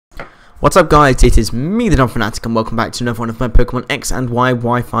What's up guys, it is me the Dumb Fanatic and welcome back to another one of my Pokemon X and Y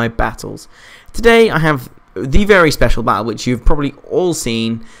Wi-Fi battles. Today I have the very special battle which you've probably all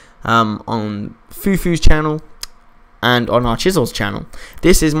seen on Fufu's channel and on our Chisel's channel.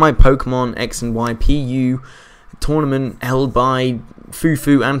 This is my Pokemon X and Y PU tournament held by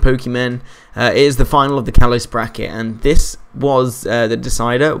Fufu and Pokemon. It is the final of the KALOS bracket, and this was the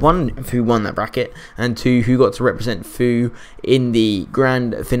decider. One, who won that bracket, and two, who got to represent Fu in the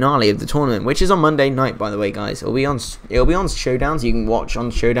grand finale of the tournament, which is on Monday night, by the way, guys. It'll be on Showdown, so you can watch on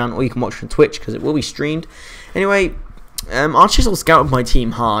Showdown, or you can watch on Twitch because it will be streamed. Anyway, our Chisel scouted my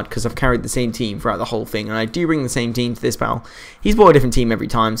team hard because I've carried the same team throughout the whole thing, and I do bring the same team to this battle. He's bought a different team every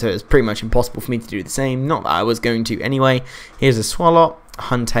time, so it's pretty much impossible for me to do the same. Not that I was going to anyway. Here's a Swalot, a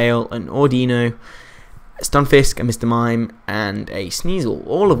Huntail, an Ordino, a Stunfisk, a Mr. Mime, and a Sneasel,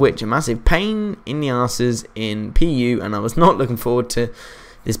 all of which are massive pain in the arses in PU, and I was not looking forward to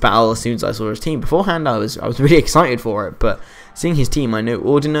this battle as soon as I saw his team. Beforehand, I was really excited for it, but seeing his team, I know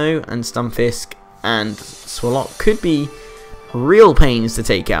Ordino and Stunfisk and Swalot could be real pains to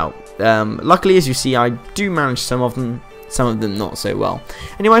take out. Luckily, as you see, I do manage some of them not so well.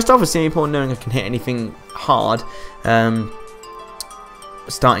 Anyway, I start with Semi-Port knowing I can hit anything hard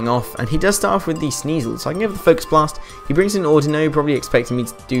starting off, and he does start off with the Sneasel, so I can give the Focus Blast. He brings in Ordino, probably expecting me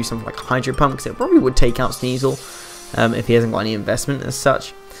to do something like a Hydro Pump, because it probably would take out Sneasel if he hasn't got any investment as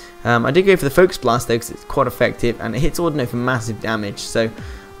such. I did go for the Focus Blast though, because it's quite effective, and it hits Ordino for massive damage, so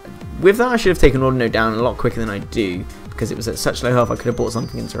with that I should have taken Ordino down a lot quicker than I do, because it was at such low health I could have bought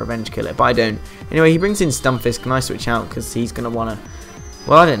something into Revenge Kill it, but I don't. Anyway, he brings in Stunfisk, and I switch out because he's going to want to,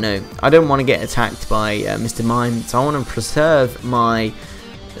 well, I don't know, I don't want to get attacked by Mr. Mime, so I want to preserve my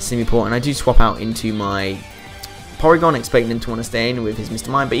Semi-Port, and I do swap out into my Porygon, expecting him to want to stay in with his Mr.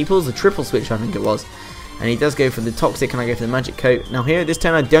 Mime, but he pulls the triple switch, I think it was, and he does go for the Toxic, and I go for the Magic Coat. Now here, this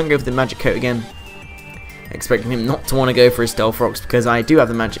turn I don't go for the Magic Coat again, expecting him not to want to go for his Stealth Rocks, because I do have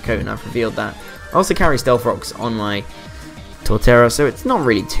the Magic Coat, and I've revealed that. I also carry Stealth Rocks on my Torterra, so it's not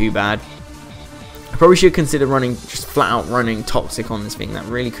really too bad. I probably should consider running, just flat out running Toxic on this thing. That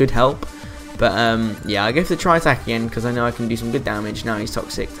really could help. But yeah, I go for the Tri-Attack again because I know I can do some good damage now he's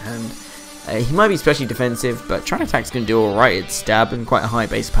Toxic, and he might be especially defensive, but Tri-Attack's going to do alright. It's stab and quite a high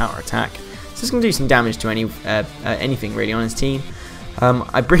base power attack, so it's going to do some damage to anything really on his team.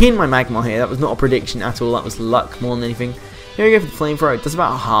 I bring in my Magmar here. That was not a prediction at all, that was luck more than anything. Here we go for the Flamethrower. It does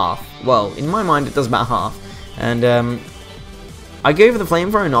about half. Well, in my mind it does about half, and I go for the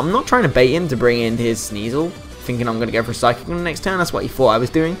Flamethrower. No, I'm not trying to bait him to bring in his Sneasel, thinking I'm going to go for a Psychic on the next turn. That's what he thought I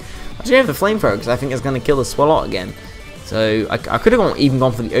was doing. I just go for the Flamethrower because I think it's going to kill the Swalot again. So I could have even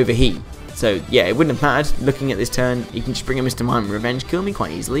gone for the Overheat. So yeah, it wouldn't have mattered. Looking at this turn, you can just bring in Mr. Mime and Revenge Kill me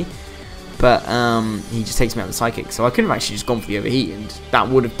quite easily. But he just takes me out with the Psychic. So I could have actually just gone for the Overheat, and that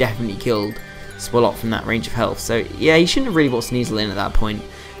would have definitely killed Swalot from that range of health. So yeah, he shouldn't have really brought Sneasel in at that point.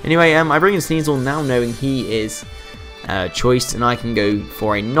 Anyway, I bring in Sneasel now knowing he is choiced, and I can go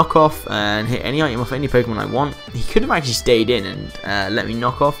for a knockoff and hit any item off any Pokemon I want. He could have actually stayed in and let me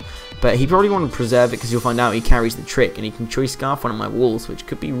knock off, but he probably wanted to preserve it because you'll find out he carries the trick and he can Choice Scarf one of my walls, which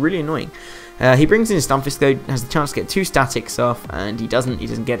could be really annoying. He brings in his Stunfisk though, has the chance to get 2 statics off, and he doesn't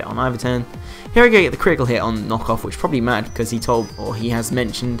get it on either turn. Here we go, get the critical hit on knockoff, which is probably mad because he has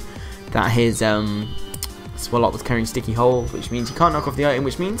mentioned that his Swalot was carrying Sticky Hole, which means he can't knock off the item,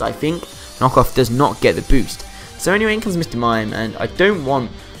 which means I think knockoff does not get the boost. So anyway, in comes Mr. Mime, and I don't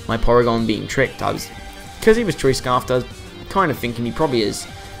want my Porygon being tricked. Because he was Choice Scarfed, I was kind of thinking he probably is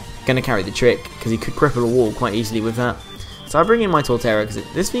going to carry the trick, because he could cripple a wall quite easily with that. So I bring in my Torterra, because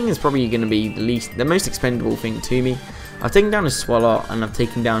this thing is probably going to be the most expendable thing to me. I've taken down his Swalot, and I've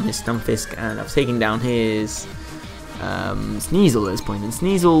taken down his Stunfisk, and I've taken down his Sneasel at this point. And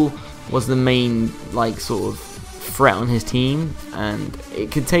Sneasel was the main, like, sort of threat on his team, and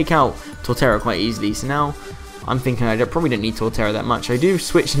it could take out Torterra quite easily. So now I'm thinking I probably don't need Torterra that much. I do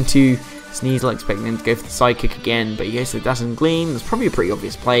switch into Sneasel, expecting him to go for the Psychic again, but he goes to the Dazzling Gleam. That's probably a pretty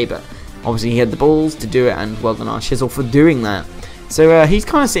obvious play, but obviously he had the balls to do it, and well done our Chisel for doing that. So he's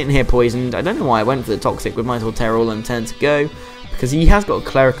kind of sitting here poisoned. I don't know why I went for the Toxic with my Torterra all in turn to go, because he has got a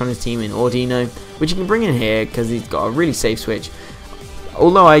Cleric on his team in Ordino, which he can bring in here because he's got a really safe switch.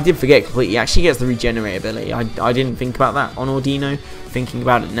 Although I did forget completely, he actually gets the Regenerate ability. I didn't think about that on Ordino. Thinking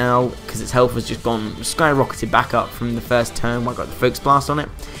about it now, because its health has just gone skyrocketed back up from the first turn where I got the Focus Blast on it.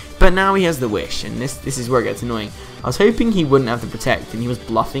 But now he has the Wish, and this is where it gets annoying. I was hoping he wouldn't have the Protect, and he was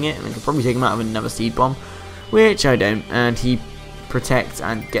bluffing it, and I could probably take him out of another Seed Bomb, which I don't, and he protects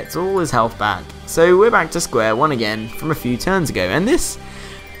and gets all his health back. So we're back to square one again from a few turns ago, and this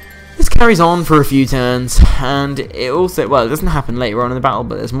carries on for a few turns, and it also, well, it doesn't happen later on in the battle,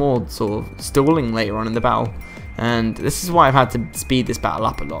 but there's more sort of stalling later on in the battle, and this is why I've had to speed this battle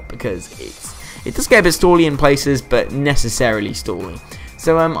up a lot, because it does get a bit stally in places, but necessarily stally.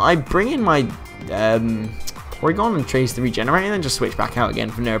 So I bring in my Porygon and trace the regenerate, and then just switch back out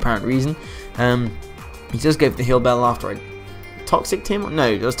again for no apparent reason. He does go for the heal bell after I toxic him. No,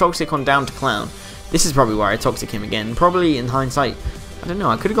 it was toxic on down to Clown. This is probably where I toxic him again. Probably in hindsight, I don't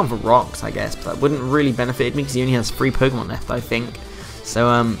know, I could have gone for rocks, I guess, but that wouldn't really benefit me because he only has 3 Pokemon left, I think.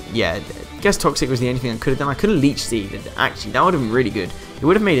 So yeah, I guess toxic was the only thing I could have done. I could have leech seeded. Actually, that would have been really good. It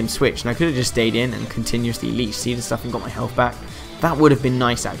would have made him switch, and I could have just stayed in and continuously leech seeded stuff and got my health back. That would have been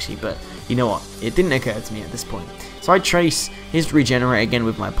nice, actually, but you know what? It didn't occur to me at this point. So I trace his regenerate again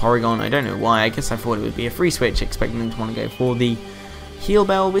with my Porygon. I don't know why. I guess I thought it would be a free switch, expecting him to want to go for the heal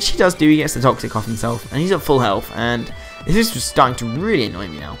bell, which he does do. He gets the toxic off himself, and he's at full health, and this is just starting to really annoy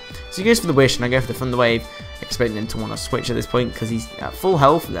me now. So he goes for the wish, and I go for the Thunder Wave, expecting him to want to switch at this point because he's at full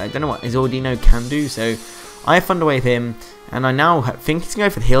health. I don't know what his Ordino can do, so I Thunder Wave him, and I now think he's going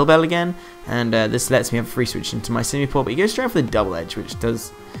to go for the heal bell again, and this lets me have a free switch into my Semi-Port, but he goes straight for the double edge, which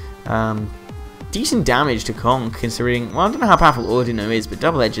does decent damage to Kong, considering, well, I don't know how powerful Ordino is, but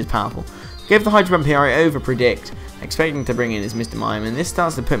double edge is powerful. Gave the Hydro Bump here, I over predict, expecting to bring in his Mr. Mime, and this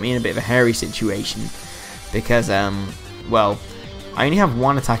starts to put me in a bit of a hairy situation, because, well, I only have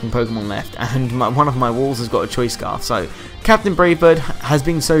 1 attacking Pokemon left, and one of my walls has got a Choice Scarf, so Captain Brave Bird has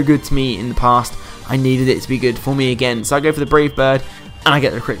been so good to me in the past, I needed it to be good for me again, so I go for the Brave Bird, and I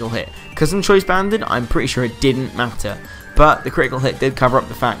get the critical hit. Because I'm Choice Banded, I'm pretty sure it didn't matter, but the critical hit did cover up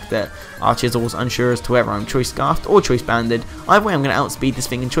the fact that Archizzle was unsure as to whether I'm Choice Scarfed or Choice Banded. Either way, I'm going to outspeed this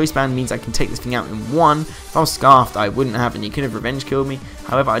thing, and Choice Band means I can take this thing out in 1. If I was Scarfed, I wouldn't have, and he could have Revenge killed me.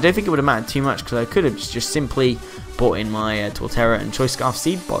 However, I don't think it would have mattered too much, because I could have just simply brought in my Torterra and Choice Scarf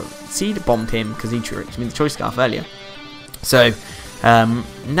seed bombed him, because he tricked me the Choice Scarf earlier. So,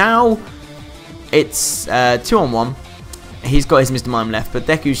 now it's 2-on-1. He's got his Mr. Mime left, but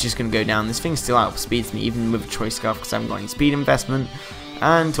Deku's just going to go down. This thing still outspeeds me, even with a Choice Scarf, because I haven't got any speed investment.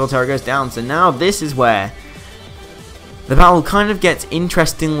 And Torterra goes down. So now this is where the battle kind of gets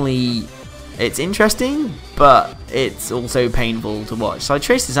interestingly... It's interesting, but it's also painful to watch. So I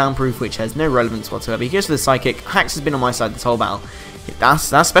trace the Soundproof, which has no relevance whatsoever. He goes for the Psychic. Hax has been on my side this whole battle.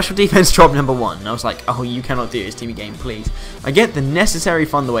 That's special defense drop number 1. And I was like, oh, you cannot do this to me, game, please. I get the necessary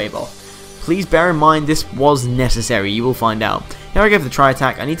Thunder Wave off. Please bear in mind this was necessary, you will find out. Here I go for the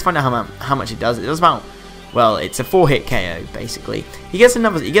Tri-Attack. I need to find out how much it does. It does about, well, it's a 4-hit KO, basically. He gets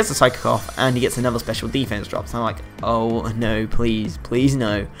a Psychic off, and he gets another special defense drop. So I'm like, oh no, please, please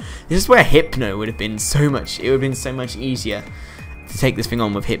no. This is where Hypno would have been so much, it would have been so much easier to take this thing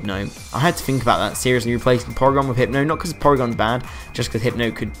on with Hypno. I had to think about that, seriously, replacing Porygon with Hypno, not because Porygon's bad, just because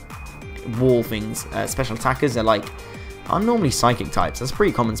Hypno could wall things. Special attackers are like, are normally psychic types. That's a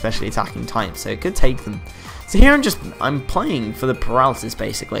pretty common specially attacking type, so it could take them. So here I'm playing for the paralysis,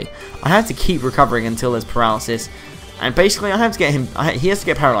 basically. I have to keep recovering until there's paralysis, and basically I have to get him, he has to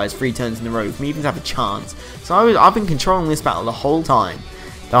get paralyzed 3 turns in a row for me even to have a chance. So I've been controlling this battle the whole time,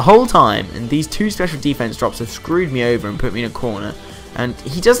 and these 2 special defense drops have screwed me over and put me in a corner, and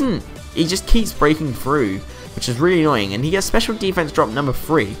he just keeps breaking through, which is really annoying, and he gets special defense drop number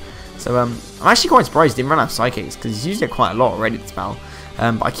 3. So I'm actually quite surprised he didn't run out of Psychics, because he's used it quite a lot already this battle.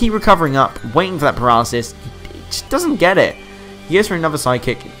 But I keep recovering up, waiting for that paralysis. He just doesn't get it. He goes for another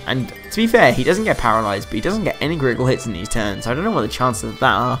Psychic, and to be fair, he doesn't get paralyzed, but he doesn't get any critical hits in these turns. I don't know what the chances of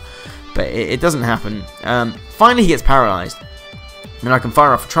that are, but it doesn't happen. Finally, he gets paralyzed, and I can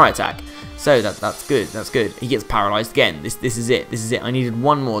fire off a Tri-Attack. So that's good. That's good. He gets paralyzed again. This is it. This is it. I needed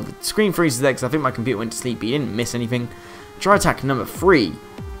one more. The screen freezes there because I think my computer went to sleep. But he didn't miss anything. Tri-Attack number 3.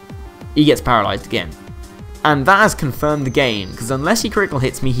 He gets paralyzed again. And that has confirmed the game, because unless he critical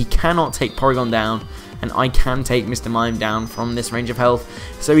hits me, he cannot take Porygon down, and I can take Mr. Mime down from this range of health.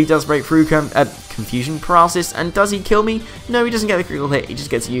 So he does break through Confusion Paralysis, and does he kill me? No, he doesn't get the critical hit, he just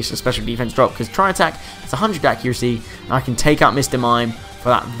gets a useless special defense drop, because Tri-Attack has 100 accuracy, and I can take out Mr. Mime for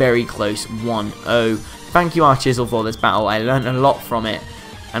that very close 1-0. Thank you, Archizzle, for this battle. I learned a lot from it,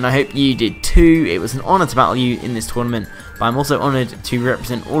 and I hope you did too. It was an honour to battle you in this tournament, but I'm also honoured to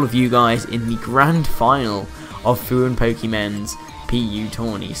represent all of you guys in the grand final of Fu and Pokemon's PU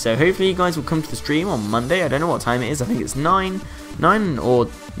tourney. So hopefully you guys will come to the stream on Monday. I don't know what time it is. I think it's 9 or,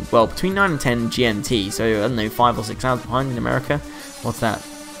 well, between 9 and 10 GMT. So, I don't know, 5 or 6 hours behind in America. What's that?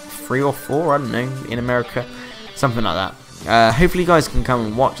 3 or 4? I don't know, in America. Something like that. Hopefully you guys can come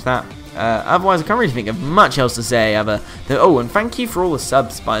and watch that. Otherwise, I can't really think of much else to say other than, oh, and thank you for all the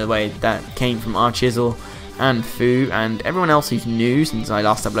subs, by the way, that came from Archizzle and Fu, and everyone else who's new since I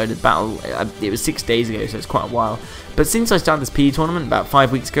last uploaded Battle. It was 6 days ago, so it's quite a while. But since I started this PE tournament about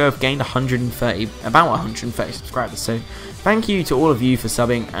 5 weeks ago, I've gained about 130 subscribers. So thank you to all of you for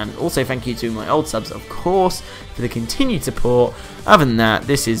subbing, and also thank you to my old subs, of course, for the continued support. Other than that,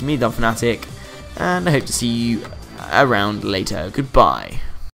 this is me, Dub Fanatic, and I hope to see you around later. Goodbye.